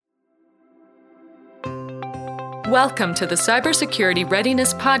Welcome to the Cybersecurity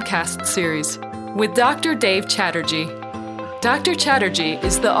Readiness Podcast Series with Dr. Dave Chatterjee. Dr. Chatterjee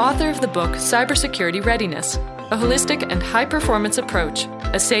is the author of the book Cybersecurity Readiness, a holistic and high-performance approach,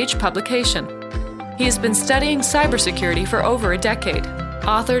 a SAGE publication. He has been studying cybersecurity for over a decade,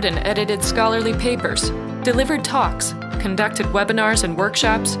 authored and edited scholarly papers, delivered talks, conducted webinars and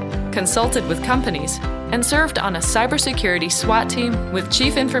workshops, consulted with companies, and served on a cybersecurity SWAT team with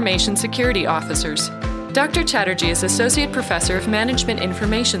Chief Information Security Officers. Dr. Chatterjee is Associate Professor of Management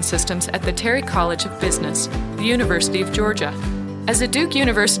Information Systems at the Terry College of Business, the University of Georgia. As a Duke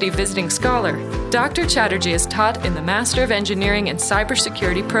University visiting scholar, Dr. Chatterjee is taught in the Master of Engineering and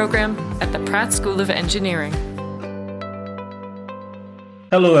Cybersecurity program at the Pratt School of Engineering.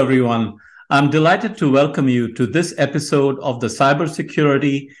 Hello, everyone. I'm delighted to welcome you to this episode of the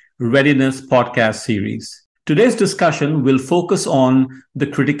Cybersecurity Readiness Podcast series. Today's discussion will focus on the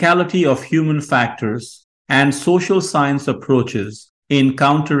criticality of human factors and social science approaches in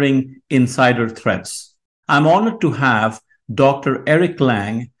countering insider threats. I'm honored to have Dr. Eric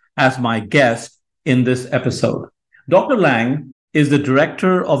Lang as my guest in this episode. Dr. Lang is the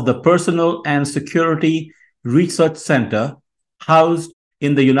director of the Personnel and Security Research Center housed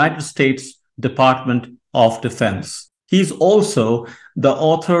in the United States Department of Defense. He's also the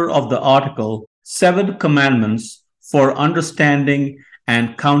author of the article 7 Commandments for Understanding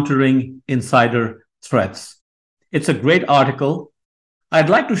and Countering Insider Threats. It's a great article. I'd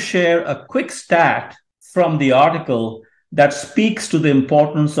like to share a quick stat from the article that speaks to the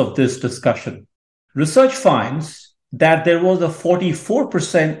importance of this discussion. Research finds that there was a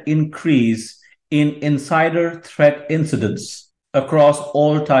 44% increase in insider threat incidents across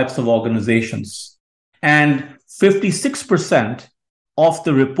all types of organizations, and 56% of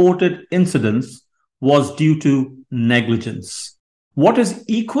the reported incidents was due to negligence. What is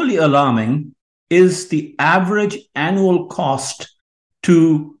equally alarming is the average annual cost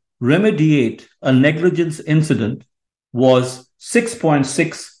to remediate a negligence incident was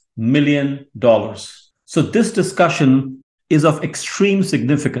 $6.6 million. So this discussion is of extreme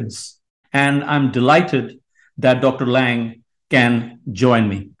significance, and I'm delighted that Dr. Lang can join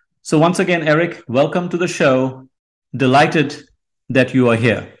me. So once again, Eric, welcome to the show. Delighted that you are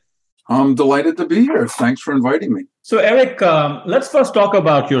here. I'm delighted to be here. Thanks for inviting me. So Eric, let's first talk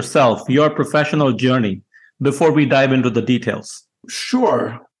about yourself, your professional journey, before we dive into the details.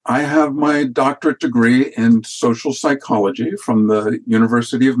 Sure. I have my doctorate degree in social psychology from the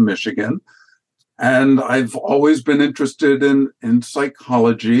University of Michigan. And I've always been interested in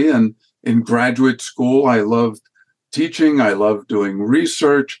psychology. And in graduate school, I loved teaching. I loved doing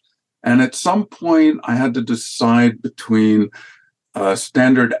research. And at some point, I had to decide between a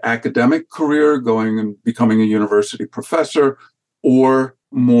standard academic career, going and becoming a university professor, or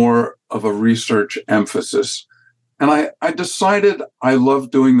more of a research emphasis. And I decided I loved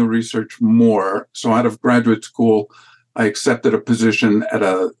doing the research more. So out of graduate school, I accepted a position at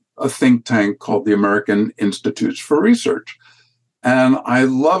a think tank called the American Institutes for Research. And I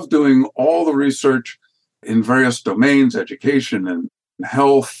love doing all the research in various domains, education and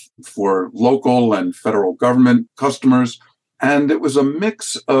health for local and federal government customers. And it was a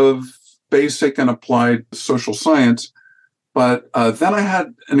mix of basic and applied social science. But then I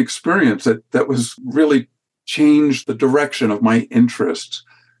had an experience that was really changed the direction of my interests.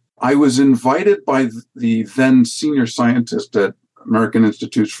 I was invited by the then senior scientist at American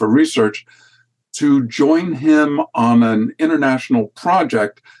Institutes for Research to join him on an international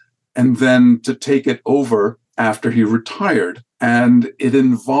project and then to take it over after he retired. And it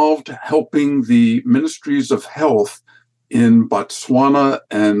involved helping the ministries of health in Botswana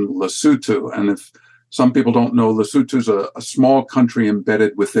and Lesotho. And if some people don't know, Lesotho is a small country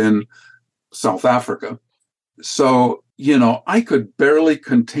embedded within South Africa. So, I could barely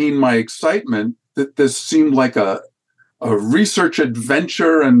contain my excitement that this seemed like a research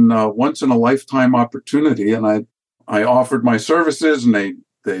adventure and a once-in-a-lifetime opportunity. And I offered my services, and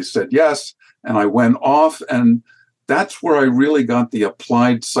they said yes. And I went off, and that's where I really got the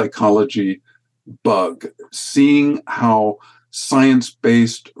applied psychology bug, seeing how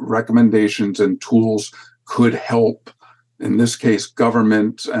science-based recommendations and tools could help, in this case,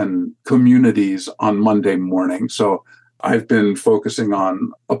 government and communities on Monday morning. So I've been focusing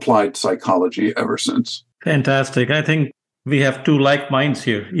on applied psychology ever since. Fantastic. I think we have two like minds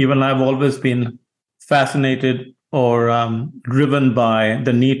here. Even I've always been fascinated or driven by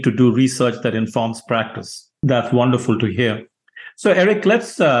the need to do research that informs practice. That's wonderful to hear. So Eric,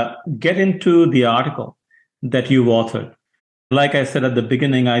 let's get into the article that you authored. Like I said at the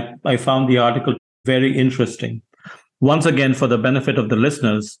beginning, I found the article very interesting. Once again, for the benefit of the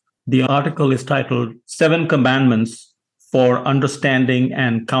listeners, The article is titled Seven Commandments for Understanding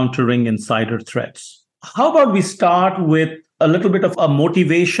and Countering Insider Threats. How about we start with a little bit of a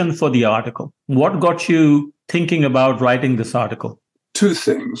motivation for the article? What got you thinking about writing this article? Two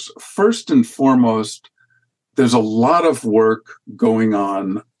things. First and foremost, there's a lot of work going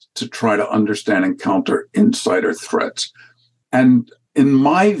on to try to understand and counter insider threats. And in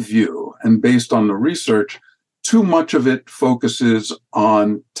my view, and based on the research, too much of it focuses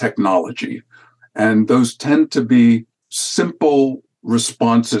on technology. And those tend to be simple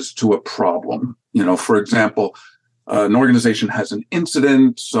responses to a problem. For example, an organization has an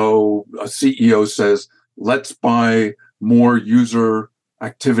incident, so a CEO says, let's buy more user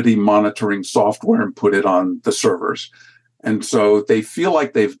activity monitoring software and put it on the servers. And so they feel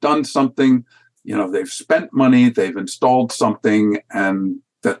like they've done something, they've spent money, they've installed something, and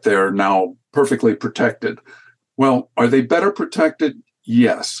that they're now perfectly protected. Well, are they better protected?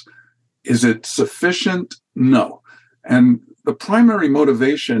 Yes. Is it sufficient? No. And the primary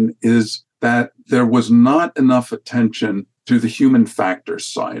motivation is that there was not enough attention to the human factors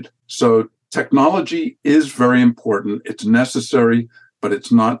side. So technology is very important. It's necessary, but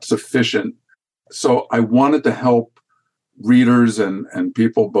it's not sufficient. So I wanted to help readers and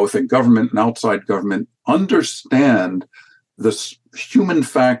people both in government and outside government understand the human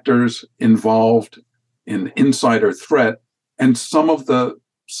factors involved in insider threat and some of the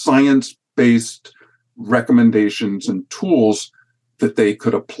science-based recommendations and tools that they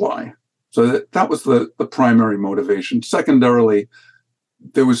could apply. So that was the primary motivation. Secondarily,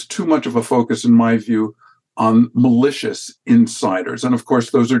 there was too much of a focus, in my view, on malicious insiders. And of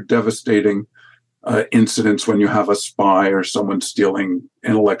course, those are devastating incidents when you have a spy or someone stealing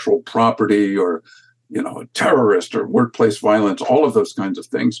intellectual property or, a terrorist or workplace violence, all of those kinds of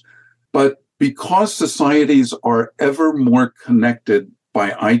things. But because societies are ever more connected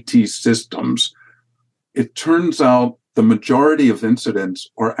by IT systems, it turns out the majority of incidents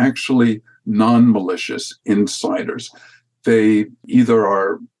are actually non-malicious insiders. They either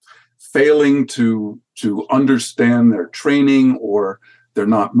are failing to understand their training, or they're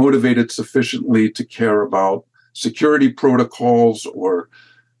not motivated sufficiently to care about security protocols, or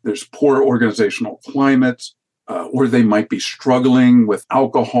there's poor organizational climates, or they might be struggling with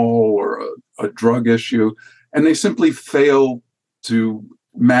alcohol or a drug issue, and they simply fail to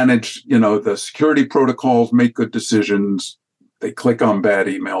manage, the security protocols, make good decisions. They click on bad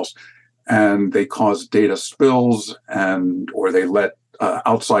emails, and they cause data spills, or they let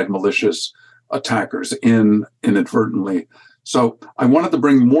outside malicious attackers in inadvertently. So I wanted to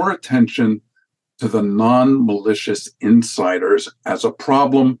bring more attention to the non-malicious insiders as a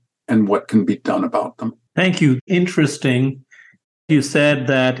problem and what can be done about them. Thank you. Interesting. You said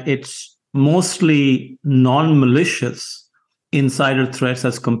that it's mostly non-malicious insider threats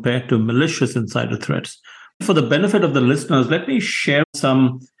as compared to malicious insider threats. For the benefit of the listeners, let me share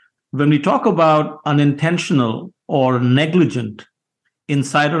some. When we talk about unintentional or negligent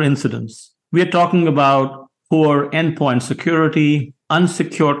insider incidents, we are talking about poor endpoint security,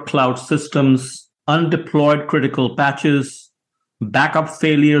 unsecured cloud systems, undeployed critical patches, backup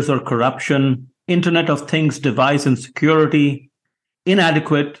failures or corruption, Internet of Things device insecurity,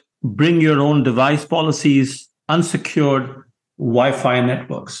 inadequate bring your own device policies, unsecured Wi-Fi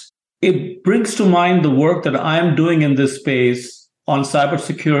networks. It brings to mind the work that I am doing in this space on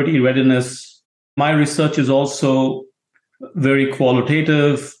cybersecurity readiness. My research is also very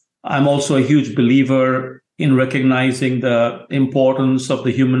qualitative. I'm also a huge believer in recognizing the importance of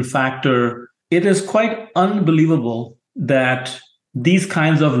the human factor. It is quite unbelievable that these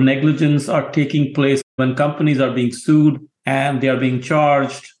kinds of negligence are taking place when companies are being sued and they are being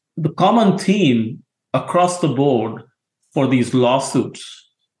charged. The common theme across the board for these lawsuits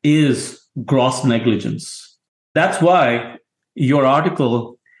is gross negligence. That's why your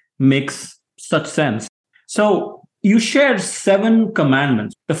article makes such sense. So you shared 7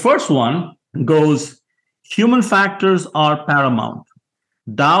 commandments. The first one goes, human factors are paramount.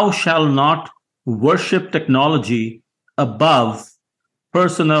 Thou shalt not worship technology above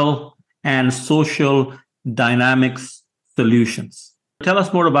personal and social dynamics solutions. Tell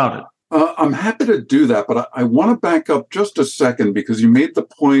us more about it. I'm happy to do that, but I want to back up just a second because you made the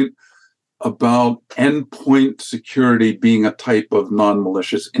point about endpoint security being a type of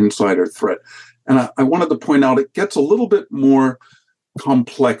non-malicious insider threat. And I wanted to point out it gets a little bit more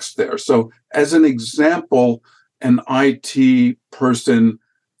complex there. So as an example, an IT person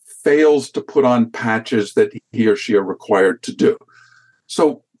fails to put on patches that he or she are required to do.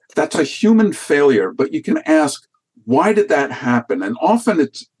 So that's a human failure, but you can ask, why did that happen? And often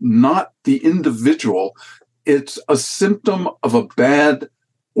it's not the individual. It's a symptom of a bad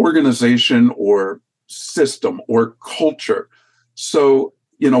organization or system or culture. So,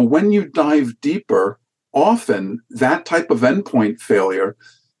 when you dive deeper, often that type of endpoint failure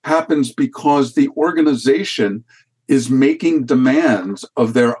happens because the organization is making demands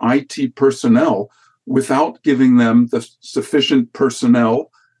of their IT personnel without giving them the sufficient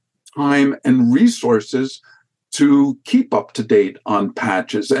personnel, time, and resources to keep up to date on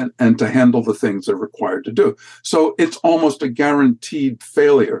patches and to handle the things they're required to do. So it's almost a guaranteed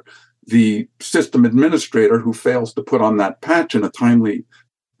failure. The system administrator who fails to put on that patch in a timely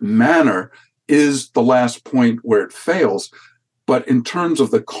manner is the last point where it fails. But in terms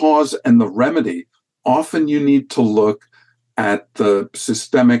of the cause and the remedy, often you need to look at the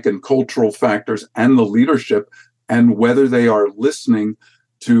systemic and cultural factors and the leadership and whether they are listening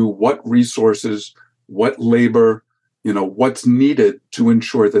to what resources, what labor, what's needed to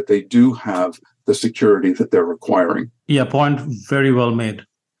ensure that they do have the security that they're requiring. Yeah, point very well made.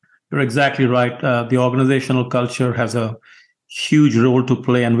 You're exactly right. The organizational culture has a huge role to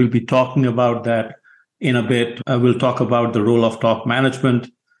play, and we'll be talking about that in a bit. We'll talk about the role of top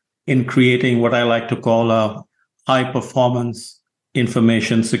management in creating what I like to call a high-performance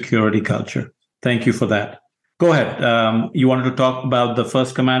information security culture. Thank you for that. Go ahead. You wanted to talk about the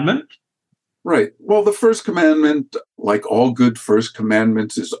first commandment? Right. Well, the first commandment, like all good first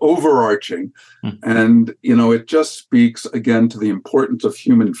commandments, is overarching. And, it just speaks again to the importance of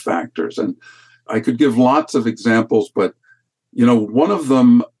human factors. And I could give lots of examples, but, one of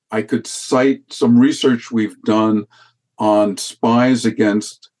them, I could cite some research we've done on spies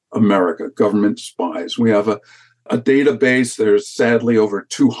against America, government spies. We have a database. There's sadly over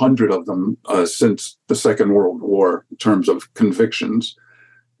 200 of them since the Second World War in terms of convictions.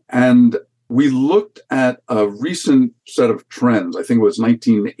 And we looked at a recent set of trends, I think it was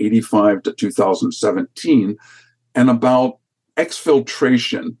 1985 to 2017, and about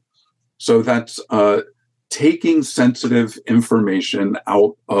exfiltration. So that's taking sensitive information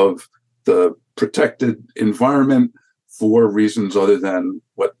out of the protected environment for reasons other than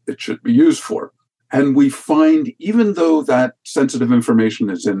what it should be used for. And we find, even though that sensitive information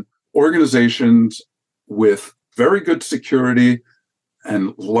is in organizations with very good security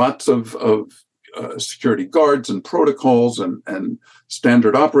and lots of security guards and protocols and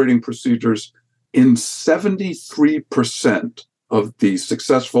standard operating procedures, in 73% of the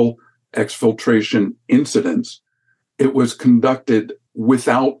successful exfiltration incidents, it was conducted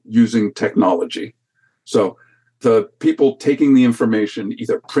without using technology. So the people taking the information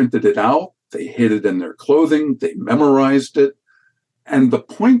either printed it out, they hid it in their clothing, they memorized it. And the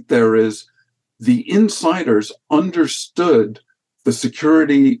point there is the insiders understood the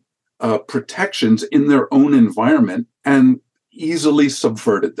security protections in their own environment and easily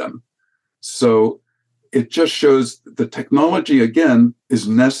subverted them. So it just shows the technology, again, is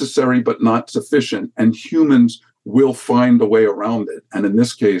necessary but not sufficient, and humans will find a way around it. And in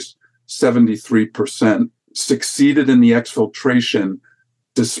this case, 73% succeeded in the exfiltration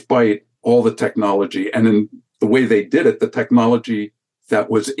despite all the technology. And in the way they did it, the technology that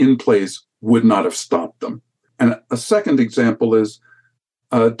was in place would not have stopped them. And a second example is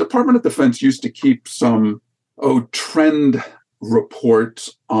Department of Defense used to keep some trend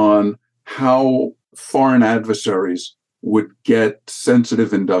reports on how foreign adversaries would get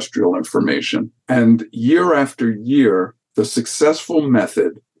sensitive industrial information. And year after year, the successful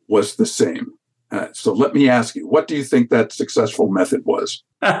method was the same. So let me ask you, what do you think that successful method was?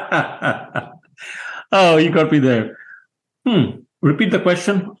 Oh, you got me there. Repeat the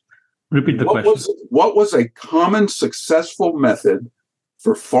question. What was a common successful method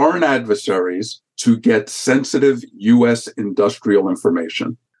for foreign adversaries to get sensitive U.S. industrial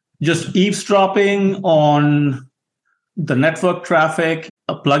information? Just eavesdropping on the network traffic,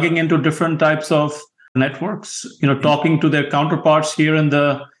 plugging into different types of networks, talking to their counterparts here in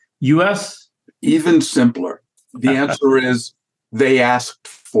the U.S.? Even simpler. The answer is they asked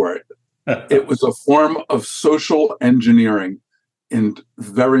for it. It was a form of social engineering in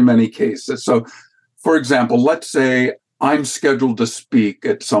very many cases. So, for example, let's say I'm scheduled to speak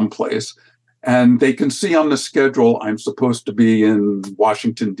at some place, and they can see on the schedule I'm supposed to be in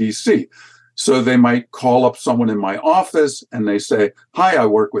Washington, D.C. So they might call up someone in my office and they say, "Hi, I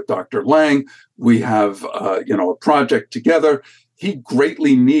work with Dr. Lang. We have a project together. He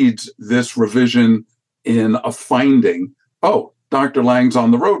greatly needs this revision in a finding. Oh, Dr. Lang's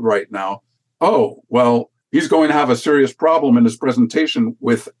on the road right now. Oh, well, he's going to have a serious problem in his presentation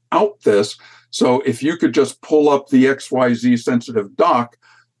without this. So if you could just pull up the XYZ sensitive doc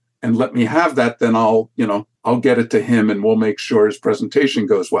and let me have that, then I'll get it to him and we'll make sure his presentation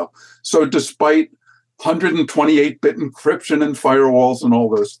goes well." So despite 128-bit encryption and firewalls and all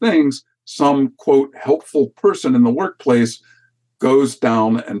those things, some, quote, helpful person in the workplace goes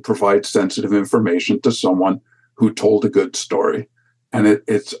down and provides sensitive information to someone who told a good story. And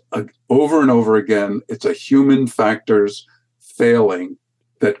it's over and over again, it's a human factors failing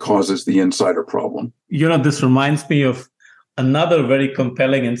that causes the insider problem. This reminds me of another very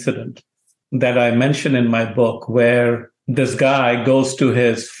compelling incident that I mentioned in my book, where this guy goes to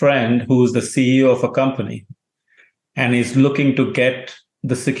his friend who's the CEO of a company, and he's looking to get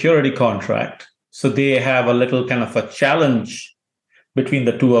the security contract. So they have a little kind of a challenge between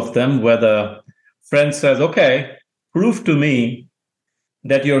the two of them, where the friend says, okay, prove to me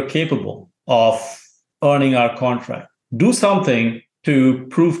that you're capable of earning our contract. Do something to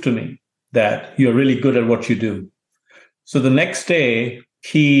prove to me that you're really good at what you do. So the next day,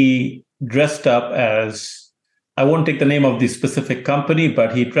 he dressed up as, I won't take the name of the specific company,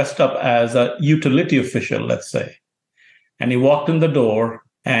 but he dressed up as a utility official, let's say. And he walked in the door,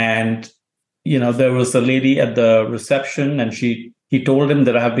 and there was a lady at the reception, and he told him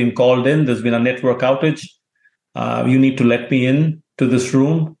that I have been called in. There's been a network outage. You need to let me in to this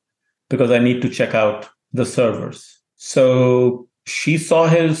room because I need to check out the servers. So she saw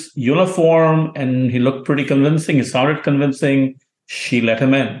his uniform and he looked pretty convincing. He sounded convincing. She let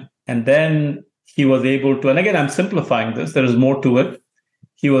him in. And then he was able to, and again, I'm simplifying this, there is more to it.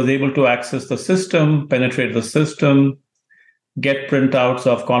 He was able to access the system, penetrate the system, get printouts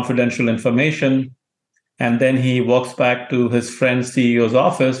of confidential information. And then he walks back to his friend's CEO's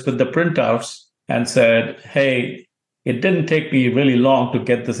office with the printouts and said, hey, it didn't take me really long to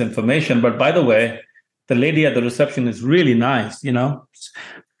get this information. But by the way, the lady at the reception is really nice,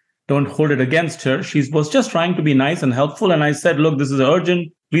 Don't hold it against her. She was just trying to be nice and helpful. And I said, look, this is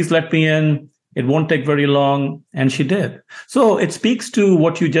urgent. Please let me in. It won't take very long. And she did. So it speaks to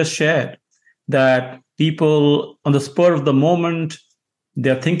what you just shared, that people on the spur of the moment,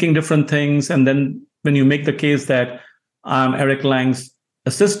 they're thinking different things. And then when you make the case that I'm Eric Lang's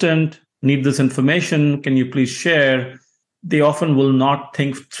assistant, need this information, can you please share? They often will not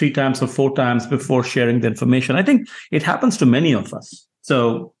think 3 times or 4 times before sharing the information. I think it happens to many of us.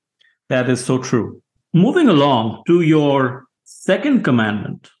 So that is so true. Moving along to your second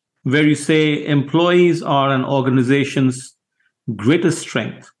commandment, where you say employees are an organization's greatest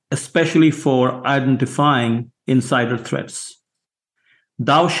strength, especially for identifying insider threats.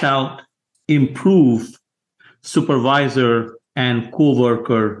 Thou shalt improve supervisor and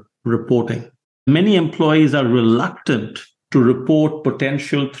co-worker reporting. Many employees are reluctant to report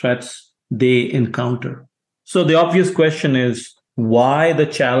potential threats they encounter. So the obvious question is, why the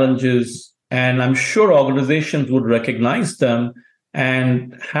challenges? And I'm sure organizations would recognize them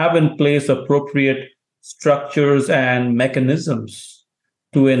and have in place appropriate structures and mechanisms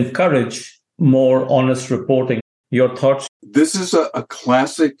to encourage more honest reporting. Your thoughts? This is a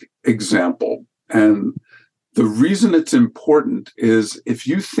classic example. And the reason it's important is if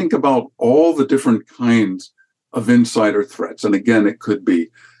you think about all the different kinds of insider threats, and again, it could be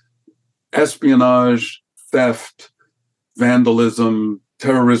espionage, theft, vandalism,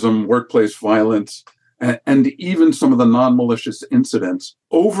 terrorism, workplace violence, and even some of the non-malicious incidents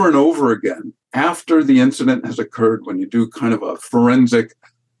over and over again after the incident has occurred, when you do kind of a forensic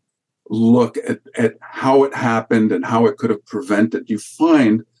look at how it happened and how it could have prevented, you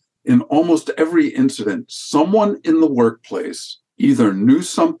find in almost every incident, someone in the workplace either knew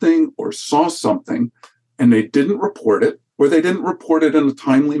something or saw something and they didn't report it, or they didn't report it in a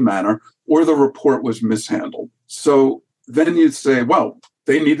timely manner, or the report was mishandled. So then you'd say, well,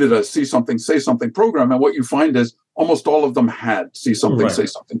 they needed a see something, say something program. And what you find is almost all of them had see something, say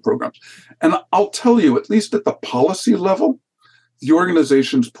something programs. And I'll tell you, at least at the policy level, the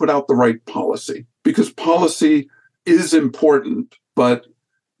organizations put out the right policy, because policy is important, but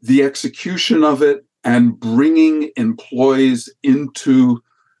the execution of it and bringing employees into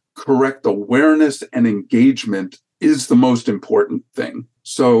correct awareness and engagement is the most important thing.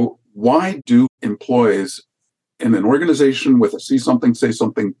 So why do employees in an organization with a see something, say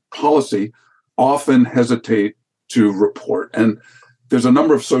something policy often hesitate to report? And there's a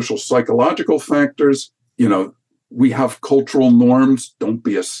number of social psychological factors. We have cultural norms. Don't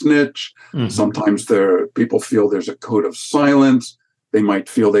be a snitch. Mm-hmm. Sometimes people feel there's a code of silence. They might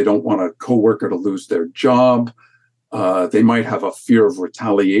feel they don't want a coworker to lose their job. They might have a fear of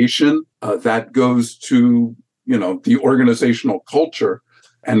retaliation. That goes to, the organizational culture.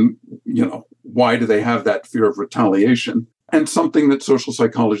 And, why do they have that fear of retaliation? And something that social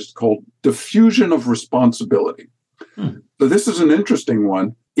psychologists call diffusion of responsibility. So this is an interesting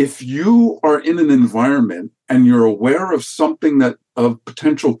one. If you are in an environment and you're aware of something that of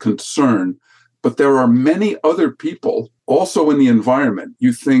potential concern but there are many other people also in the environment.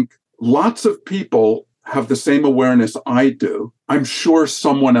 You think lots of people have the same awareness I do. I'm sure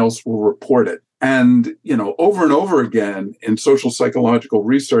someone else will report it. And, over and over again in social psychological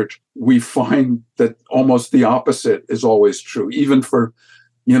research, we find that almost the opposite is always true, even for,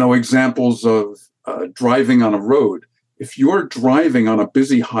 examples of driving on a road. If you're driving on a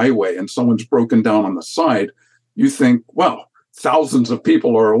busy highway and someone's broken down on the side, you think, well, thousands of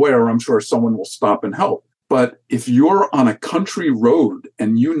people are aware. I'm sure someone will stop and help. But if you're on a country road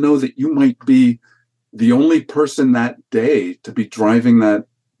and you know that you might be the only person that day to be driving that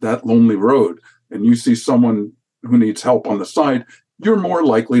lonely road, and you see someone who needs help on the side, you're more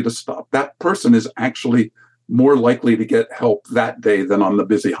likely to stop. That person is actually more likely to get help that day than on the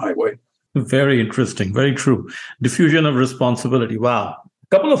busy highway. Very interesting. Very true. Diffusion of responsibility. Wow.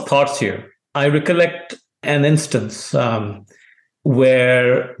 A couple of thoughts here. I recollect an instance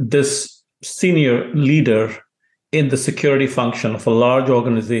where this senior leader in the security function of a large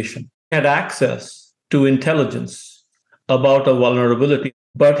organization had access to intelligence about a vulnerability,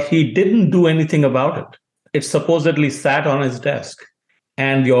 but he didn't do anything about it. It supposedly sat on his desk,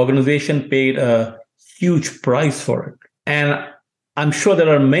 and the organization paid a huge price for it. And I'm sure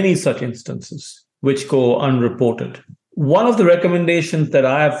there are many such instances which go unreported. One of the recommendations that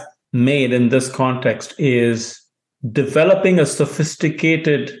I have made in this context is developing a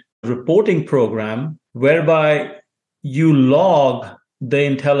sophisticated reporting program whereby you log the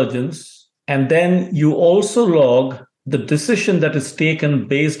intelligence and then you also log the decision that is taken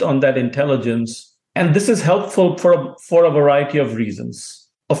based on that intelligence. And this is helpful for a variety of reasons.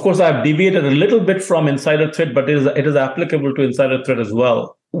 Of course, I've deviated a little bit from insider threat, but it is applicable to insider threat as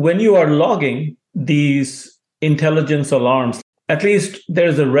well. When you are logging these intelligence alarms, at least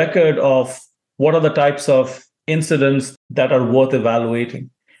there's a record of what are the types of incidents that are worth evaluating.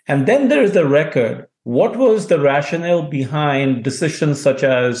 And then there's the record. What was the rationale behind decisions such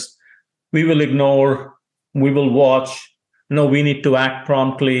as we will ignore, we will watch, no, we need to act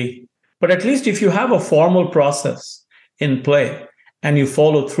promptly. But at least if you have a formal process in play and you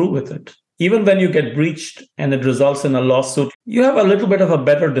follow through with it, even when you get breached and it results in a lawsuit, you have a little bit of a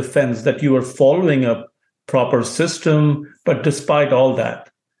better defense that you are following a proper system. But despite all that,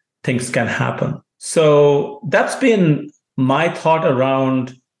 things can happen. So that's been my thought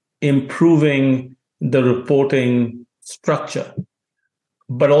around improving the reporting structure.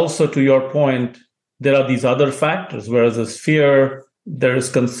 But also to your point, there are these other factors, whereas there's fear, there is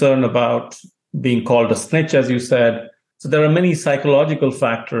concern about being called a snitch, as you said. So there are many psychological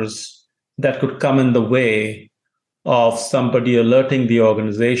factors that could come in the way of somebody alerting the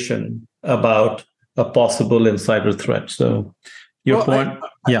organization about a possible insider threat. So your point?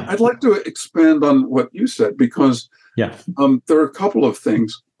 I'd like to expand on what you said, because there are a couple of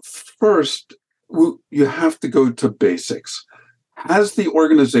things. First, you have to go to basics. Has the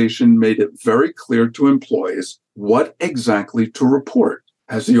organization made it very clear to employees what exactly to report?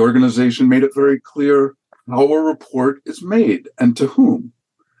 Has the organization made it very clear how a report is made and to whom?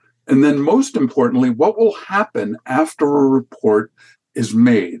 And then most importantly, what will happen after a report is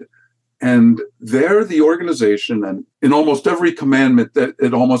made? And there the organization, and in almost every commandment, that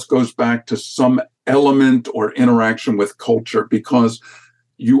it almost goes back to some element or interaction with culture, because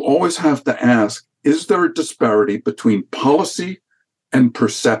you always have to ask, is there a disparity between policy and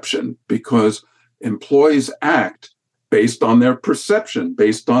perception? Because employees act based on their perception,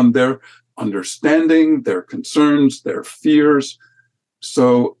 based on their understanding, their concerns, their fears.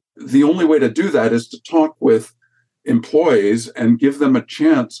 So the only way to do that is to talk with employees and give them a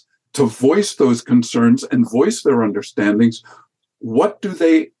chance to voice those concerns and voice their understandings. What do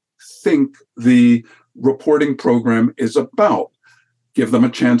they think the reporting program is about? Give them a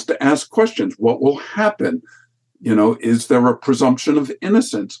chance to ask questions. What will happen? Is there a presumption of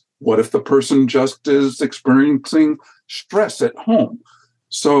innocence? What if the person just is experiencing stress at home?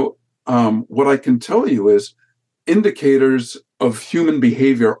 So what I can tell you is indicators of human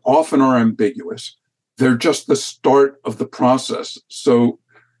behavior often are ambiguous. They're just the start of the process. So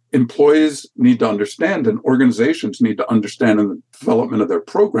employees need to understand, and organizations need to understand in the development of their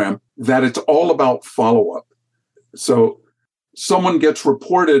program, that it's all about follow-up. So someone gets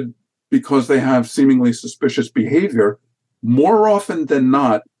reported because they have seemingly suspicious behavior. More often than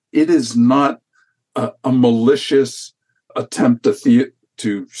not, it is not a malicious attempt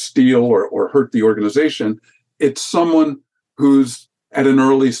to steal or hurt the organization. It's someone who's at an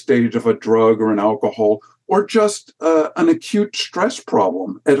early stage of a drug or an alcohol, or just an acute stress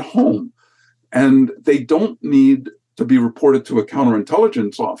problem at home. And they don't need to be reported to a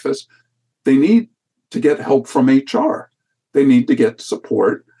counterintelligence office. They need to get help from HR. They need to get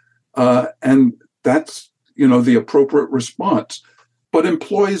support. And that's, the appropriate response. But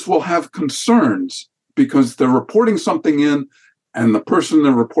employees will have concerns because they're reporting something in, and the person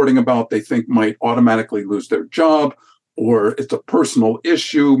they're reporting about, they think might automatically lose their job, or it's a personal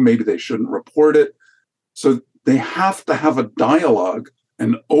issue. Maybe they shouldn't report it. So they have to have a dialogue,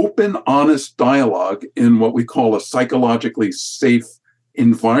 an open, honest dialogue in what we call a psychologically safe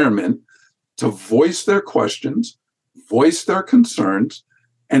environment to voice their questions, voice their concerns,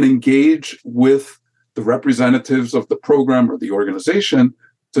 and engage with the representatives of the program or the organization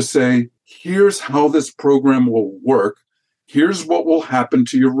to say, here's how this program will work. Here's what will happen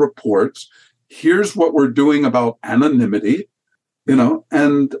to your reports. Here's what we're doing about anonymity,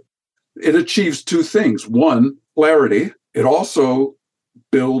 and it achieves two things. One, clarity. It also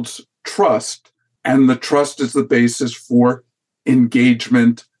builds trust, and the trust is the basis for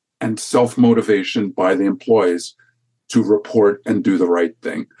engagement and self-motivation by the employees to report and do the right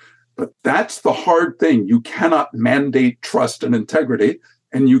thing. But that's the hard thing. You cannot mandate trust and integrity,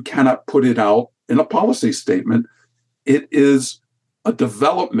 and you cannot put it out in a policy statement. It is a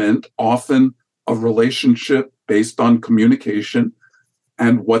development, often a relationship based on communication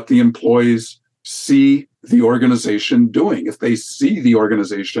and what the employees see the organization doing. If they see the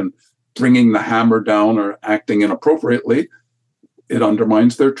organization bringing the hammer down or acting inappropriately, it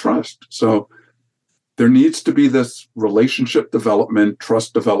undermines their trust. So there needs to be this relationship development,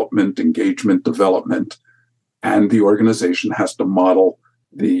 trust development, engagement development, and the organization has to model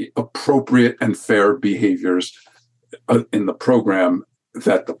the appropriate and fair behaviors in the program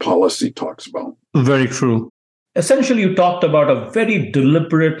that the policy talks about. Very true. Essentially, you talked about a very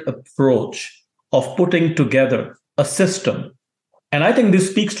deliberate approach of putting together a system. And I think this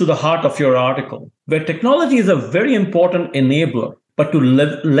speaks to the heart of your article, where technology is a very important enabler, but to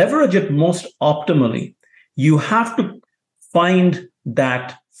leverage it most optimally, you have to find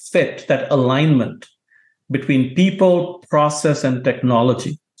that fit, that alignment between people, process, and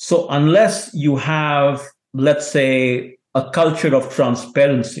technology. So unless you have, let's say, a culture of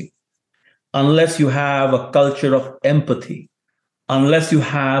transparency, unless you have a culture of empathy, unless you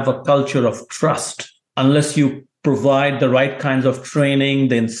have a culture of trust, unless you provide the right kinds of training,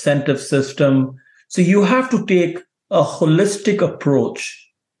 the incentive system. So you have to take a holistic approach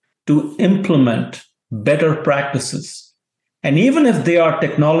to implement better practices. And even if they are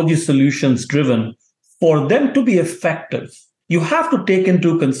technology solutions driven, for them to be effective, you have to take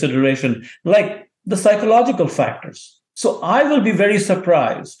into consideration like the psychological factors. So I will be very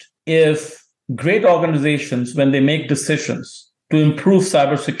surprised if great organizations, when they make decisions to improve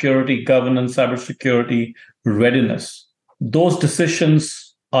cybersecurity governance, cybersecurity readiness, those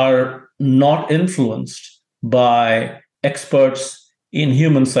decisions are not influenced by experts in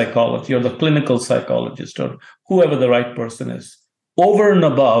human psychology or the clinical psychologist or whoever the right person is, over and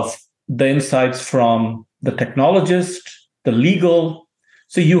above the insights from the technologist, the legal.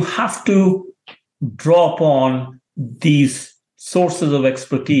 So you have to draw upon these sources of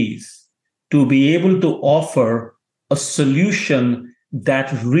expertise to be able to offer a solution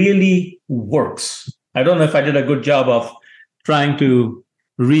that really works. I don't know if I did a good job of trying to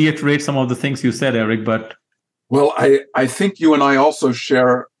reiterate some of the things you said, Eric, but... Well, I think you and I also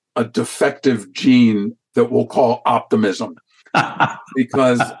share a defective gene that we'll call optimism.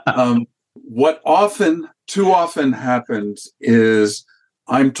 Because what too often happens is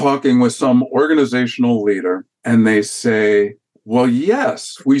I'm talking with some organizational leader and they say, well,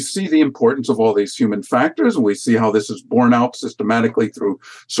 yes, we see the importance of all these human factors and we see how this is borne out systematically through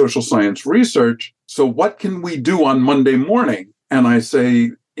social science research. So what can we do on Monday morning? And I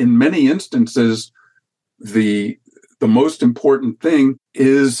say, in many instances, the most important thing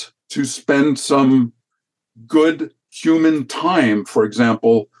is to spend some good human time. For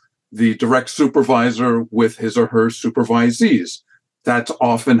example, the direct supervisor with his or her supervisees. That's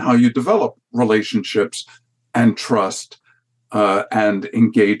often how you develop relationships and trust and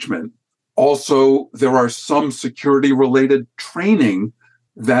engagement. Also, there are some security-related training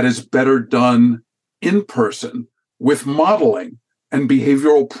that is better done in person with modeling and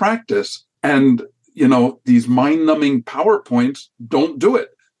behavioral practice. And, these mind-numbing PowerPoints don't do it.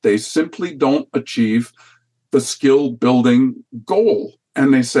 They simply don't achieve the skill-building goal.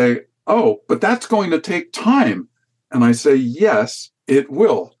 And they say, oh, but that's going to take time. And I say, yes, it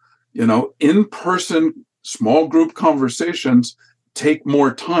will. In-person small group conversations take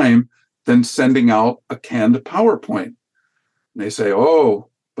more time than sending out a canned PowerPoint. And they say, oh,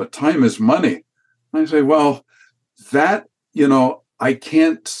 but time is money. And I say, well, that, I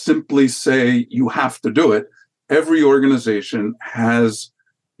can't simply say you have to do it. Every organization has,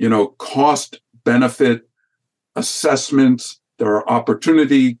 cost benefit assessments There are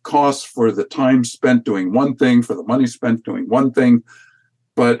opportunity costs for the time spent doing one thing, for the money spent doing one thing.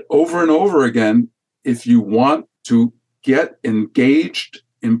 But over and over again, if you want to get engaged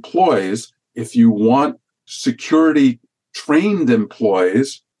employees, if you want security trained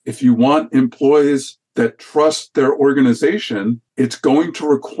employees, if you want employees that trust their organization, it's going to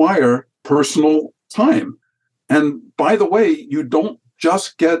require personal time. And by the way, you don't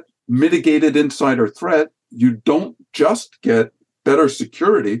just get mitigated insider threat. You don't just get better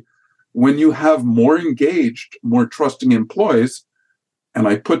security when you have more engaged, more trusting employees. And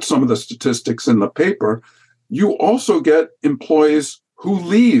I put some of the statistics in the paper. You also get employees who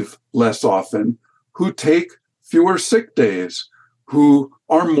leave less often, who take fewer sick days, who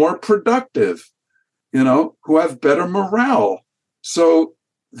are more productive, who have better morale. So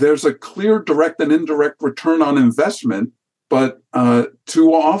there's a clear direct and indirect return on investment, but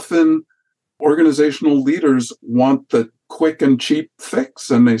too often organizational leaders want the quick and cheap fix.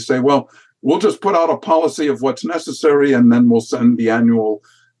 And they say, well, we'll just put out a policy of what's necessary, and then we'll send the annual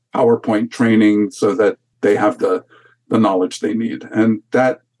PowerPoint training so that they have the knowledge they need. And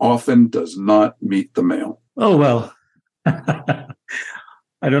that often does not meet the mail. Oh, well,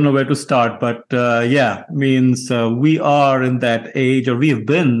 I don't know where to start, but we are in that age, or we have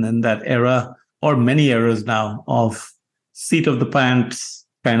been in that era, or many eras now, of seat of the pants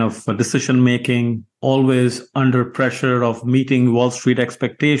kind of decision making, always under pressure of meeting Wall Street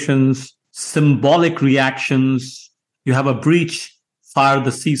expectations, symbolic reactions. You have a breach, fire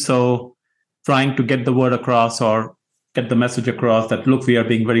the CISO, trying to get the word across or get the message across that, look, we are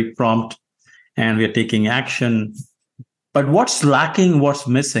being very prompt and we are taking action. But what's lacking, what's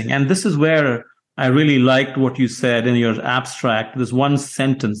missing? And this is where I really liked what you said in your abstract. There's one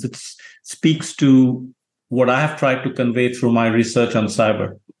sentence that speaks to what I have tried to convey through my research on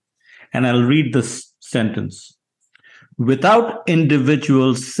cyber. And I'll read this sentence. Without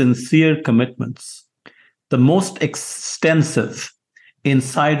individuals' sincere commitments, the most extensive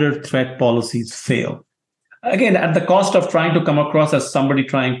insider threat policies fail. Again, at the cost of trying to come across as somebody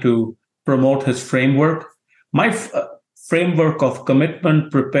trying to promote his framework, my framework of commitment,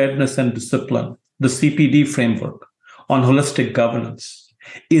 preparedness, and discipline, the CPD framework on holistic governance,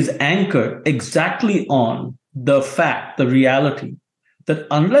 is anchored exactly on the fact, the reality, that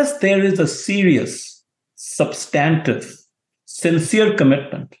unless there is a serious, substantive, sincere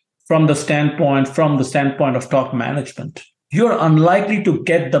commitment from the standpoint of top management, you're unlikely to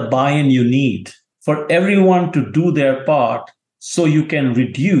get the buy-in you need for everyone to do their part so you can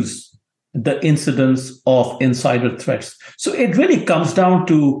reduce the incidence of insider threats. So it really comes down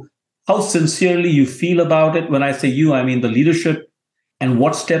to how sincerely you feel about it. When I say you, I mean the leadership, and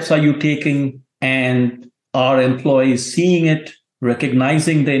what steps are you taking, and are employees seeing it,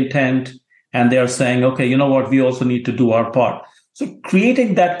 recognizing the intent, and they're saying, okay, you know what, we also need to do our part. So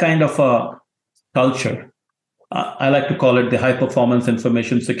creating that kind of a culture, I like to call it the high performance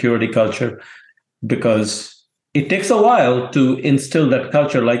information security culture, because it takes a while to instill that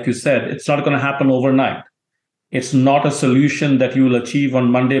culture. Like you said, it's not going to happen overnight. It's not a solution that you will achieve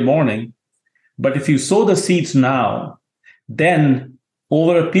on Monday morning. But if you sow the seeds now, then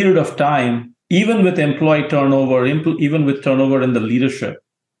over a period of time, even with employee turnover, even with turnover in the leadership,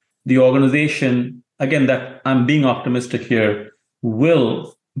 the organization, again, that I'm being optimistic here,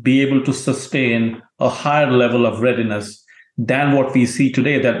 will be able to sustain a higher level of readiness than what we see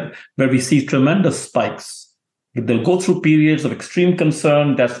today, that where we see tremendous spikes. They'll go through periods of extreme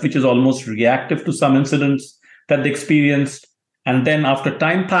concern, which is almost reactive to some incidents that they experienced. And then after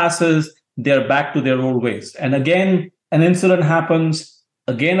time passes, they're back to their old ways. And again, an incident happens,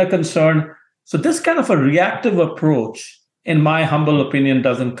 again, a concern. So this kind of a reactive approach, in my humble opinion,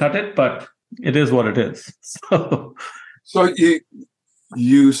 doesn't cut it, but it is what it is. So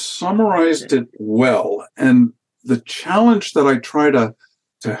you summarized it well. And the challenge that I try to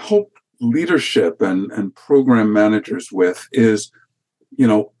help leadership and program managers with is,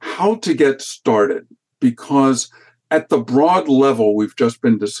 how to get started. Because at the broad level, we've just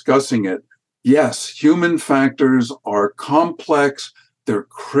been discussing it. Yes, human factors are complex. They're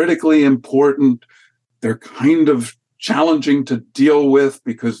critically important. They're kind of challenging to deal with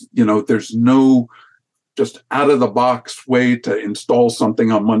because, there's no just out of the box way to install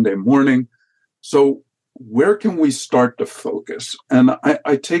something on Monday morning. So where can we start to focus? And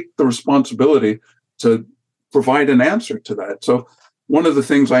I take the responsibility to provide an answer to that. So one of the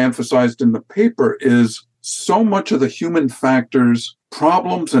things I emphasized in the paper is so much of the human factors,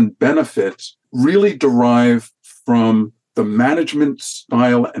 problems and benefits really derive from the management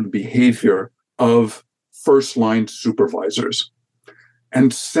style and behavior of first-line supervisors.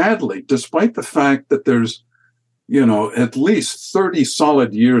 And sadly, despite the fact that there's, at least 30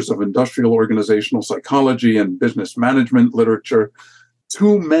 solid years of industrial organizational psychology and business management literature,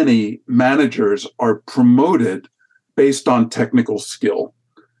 too many managers are promoted based on technical skill.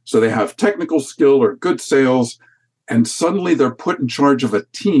 So they have technical skill or good sales, and suddenly they're put in charge of a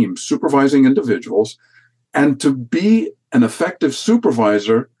team supervising individuals. And to be an effective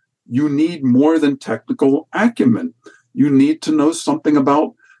supervisor, you need more than technical acumen. You need to know something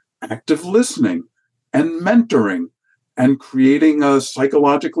about active listening and mentoring and creating a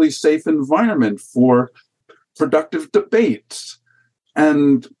psychologically safe environment for productive debates.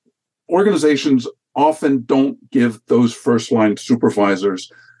 And organizations often don't give those first-line supervisors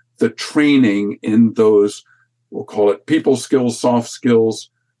the training in those, we'll call it people skills, soft skills,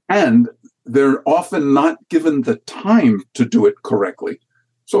 and they're often not given the time to do it correctly.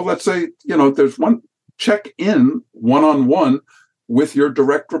 So let's say, there's one check in one-on-one with your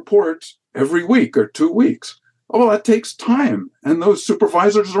direct reports every week or 2 weeks. Oh, well, that takes time. And those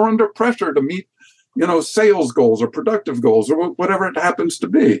supervisors are under pressure to meet, sales goals or productive goals or whatever it happens to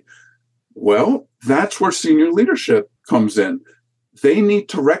be. Well, that's where senior leadership comes in. They need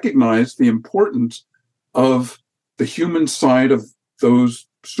to recognize the importance of the human side of those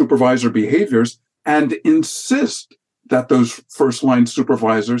supervisor behaviors and insist that those first-line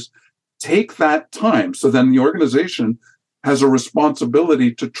supervisors take that time. So then the organization has a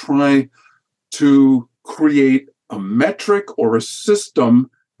responsibility to try to create a metric or a system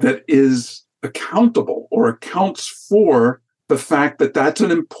that is accountable or accounts for the fact that that's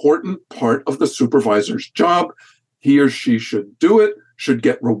an important part of the supervisor's job. He or she should do it, should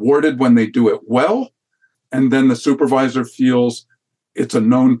get rewarded when they do it well. And then the supervisor feels it's a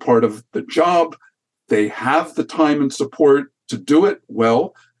known part of the job. They have the time and support to do it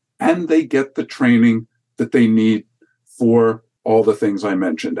well, and they get the training that they need for all the things I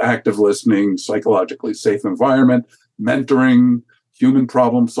mentioned: active listening, psychologically safe environment, mentoring, human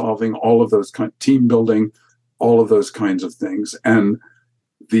problem solving, all of those team building, all of those kinds of things. And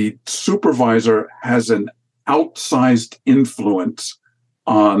the supervisor has an outsized influence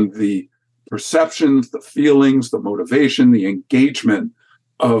on the perceptions, the feelings, the motivation, the engagement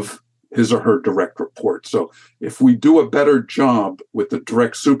of his or her direct report. So if we do a better job with the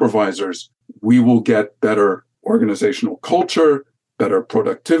direct supervisors, we will get better organizational culture, better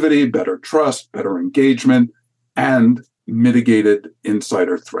productivity, better trust, better engagement, and mitigated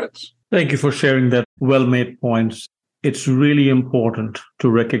insider threats. Thank you for sharing that well-made points. It's really important to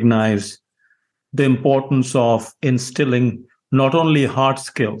recognize the importance of instilling not only hard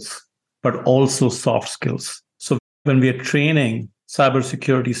skills, but also soft skills. So when we are training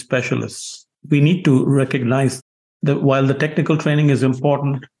cybersecurity specialists, we need to recognize that while the technical training is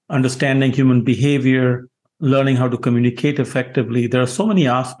important, understanding human behavior, learning how to communicate effectively, there are so many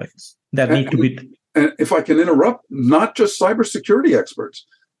aspects that need to be. And if I can interrupt, not just cybersecurity experts,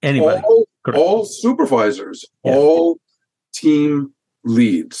 Anybody. All supervisors, all team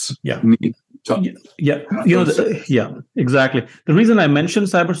leads need to. Exactly. The reason I mentioned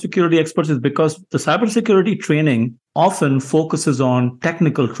cybersecurity experts is because the cybersecurity training often focuses on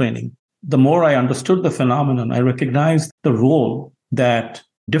technical training. The more I understood the phenomenon, I recognized the role that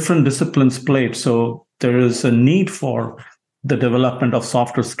different disciplines played. So there is a need for the development of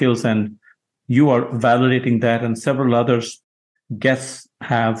softer skills, and you are validating that, and several others guests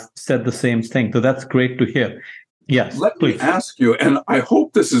have said the same thing. So that's great to hear. Yes, Let please. me ask you, and I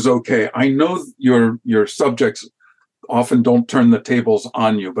hope this is okay. I know your subjects often don't turn the tables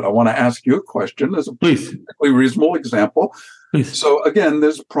on you, but I want to ask you a question as a perfectly reasonable example. Please. So again,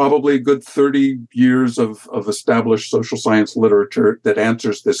 there's probably a good 30 years of established social science literature that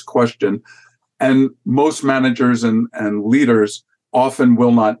answers this question. And most managers and leaders often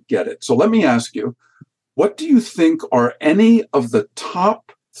will not get it. So let me ask you, what do you think are any of the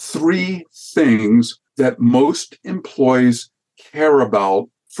top 3 things that most employees care about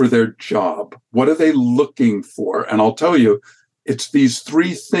for their job? What are they looking for? And I'll tell you, it's these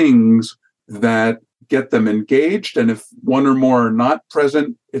 3 things that get them engaged. And if one or more are not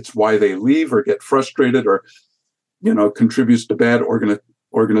present, it's why they leave or get frustrated or, contributes to bad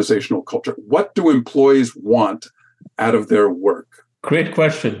organizational culture. What do employees want out of their work? Great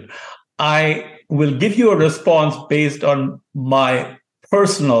question. I will give you a response based on my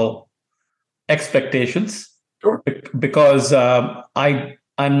personal expectations. Sure. Because I'm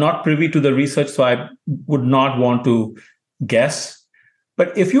not privy to the research, so I would not want to guess.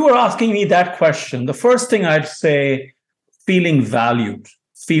 But if you were asking me that question, the first thing I'd say, feeling valued,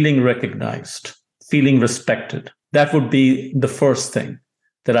 feeling recognized, feeling respected. That would be the first thing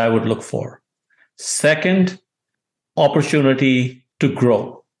that I would look for. Second, opportunity to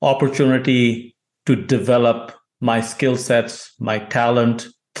grow, opportunity to develop my skill sets, my talent.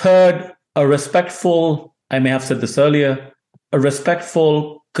 Third, a respectful, I may have said this earlier, a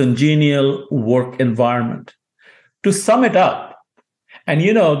respectful, congenial work environment. To sum it up, and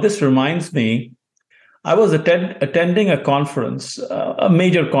this reminds me, I was attending a conference, a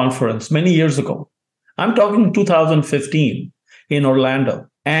major conference many years ago. I'm talking 2015 in Orlando.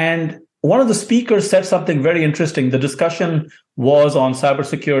 And one of the speakers said something very interesting. The discussion was on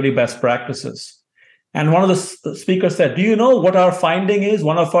cybersecurity best practices. And one of the speakers said, do you know what our finding is?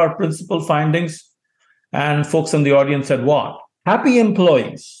 One of our principal findings? And folks in the audience said, what? Happy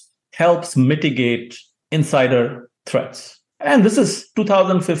employees helps mitigate insider threats. And this is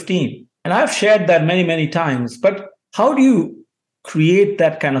 2015. And I've shared that many, many times. But how do you create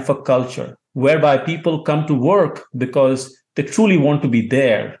that kind of a culture whereby people come to work because they truly want to be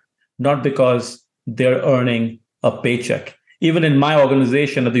there, not because they're earning a paycheck? Even in my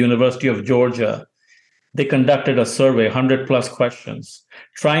organization at the University of Georgia, they conducted a survey, 100 plus questions,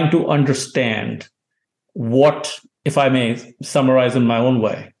 trying to understand what, if I may summarize in my own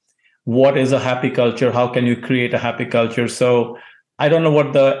way, what is a happy culture? How can you create a happy culture? So I don't know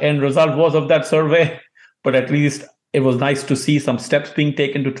what the end result was of that survey, but at least it was nice to see some steps being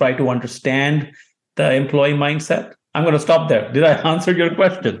taken to try to understand the employee mindset. I'm going to stop there. Did I answer your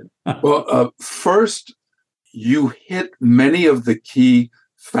question? Well, first, you hit many of the key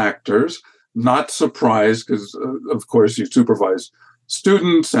factors. Not surprised because, of course, you supervise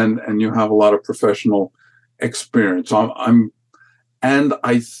students and you have a lot of professional experience. And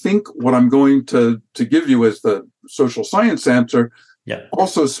I think what I'm going to give you as the social science answer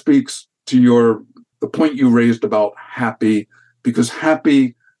also speaks to the point you raised about happy, because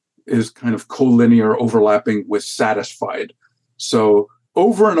happy is kind of collinear, overlapping with satisfied. So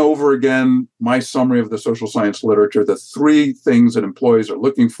over and over again, my summary of the social science literature, the three things that employees are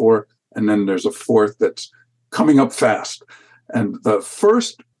looking for, and then there's a fourth that's coming up fast. And the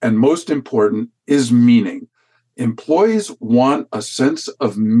first and most important is meaning. Employees want a sense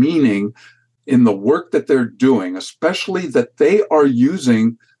of meaning in the work that they're doing, especially that they are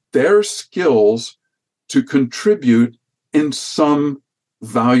using their skills to contribute in some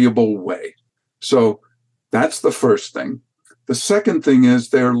valuable way. So that's the first thing. The second thing is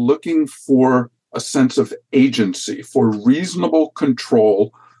they're looking for a sense of agency, for reasonable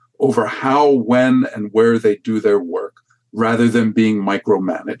control over how, when, and where they do their work, rather than being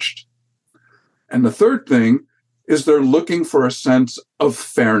micromanaged. And the third thing is they're looking for a sense of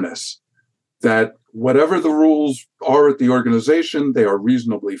fairness, that whatever the rules are at the organization, they are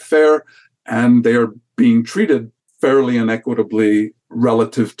reasonably fair and they are being treated fairly and equitably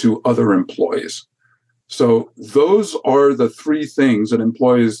relative to other employees. So those are the three things that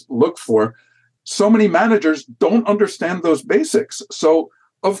employees look for. So many managers don't understand those basics. So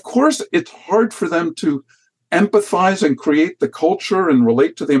of course, it's hard for them to empathize and create the culture and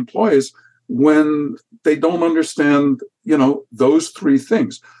relate to the employees when they don't understand, those three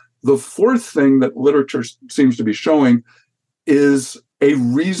things. The fourth thing that literature seems to be showing is a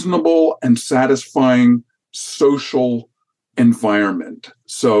reasonable and satisfying social environment.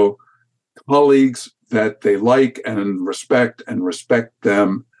 So colleagues that they like and respect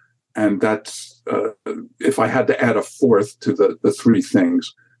them. And that's, if I had to add a fourth to the three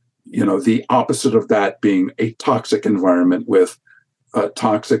things, the opposite of that being a toxic environment with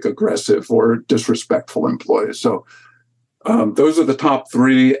toxic, aggressive, or disrespectful employees. So those are the top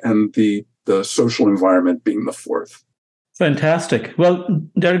three, and the social environment being the fourth. Fantastic. Well,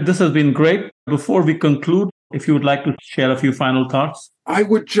 Derek, this has been great. Before we conclude, if you would like to share a few final thoughts. I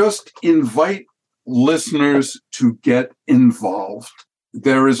would just invite listeners to get involved.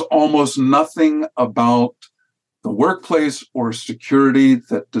 There is almost nothing about the workplace or security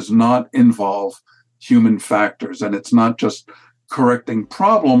that does not involve human factors. And it's not just correcting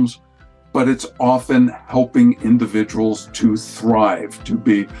problems, but it's often helping individuals to thrive, to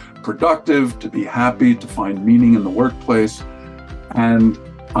be productive, to be happy, to find meaning in the workplace. And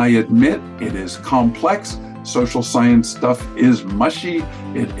I admit it is complex. Social science stuff is mushy.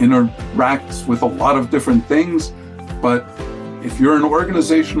 It interacts with a lot of different things. But if you're an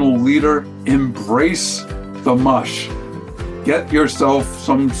organizational leader, embrace the mush. Get yourself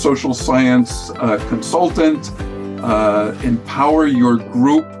some social science consultant. Empower your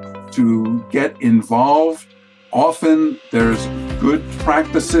group to get involved. Often there's good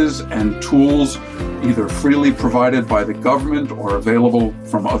practices and tools either freely provided by the government or available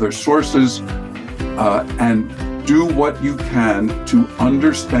from other sources. And do what you can to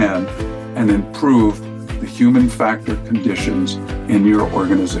understand and improve the human factor conditions in your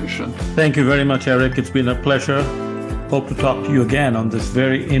organization. Thank you very much, Eric. It's been a pleasure. Hope to talk to you again on this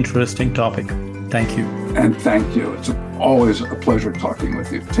very interesting topic. Thank you. And thank you. It's always a pleasure talking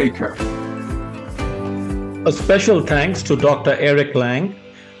with you. Take care. A special thanks to Dr. Eric Lang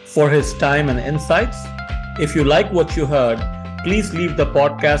for his time and insights. If you like what you heard, please leave the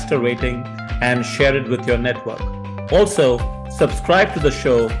podcast a rating and share it with your network. Also, subscribe to the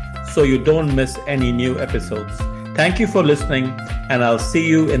show so you don't miss any new episodes. Thank you for listening, and I'll see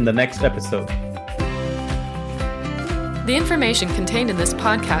you in the next episode. The information contained in this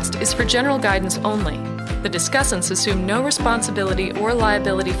podcast is for general guidance only. The discussants assume no responsibility or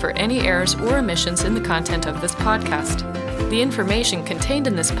liability for any errors or omissions in the content of this podcast. The information contained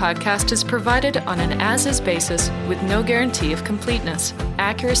in this podcast is provided on an as-is basis with no guarantee of completeness,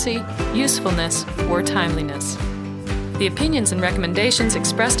 accuracy, usefulness, or timeliness. The opinions and recommendations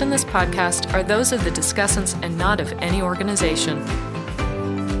expressed in this podcast are those of the discussants and not of any organization.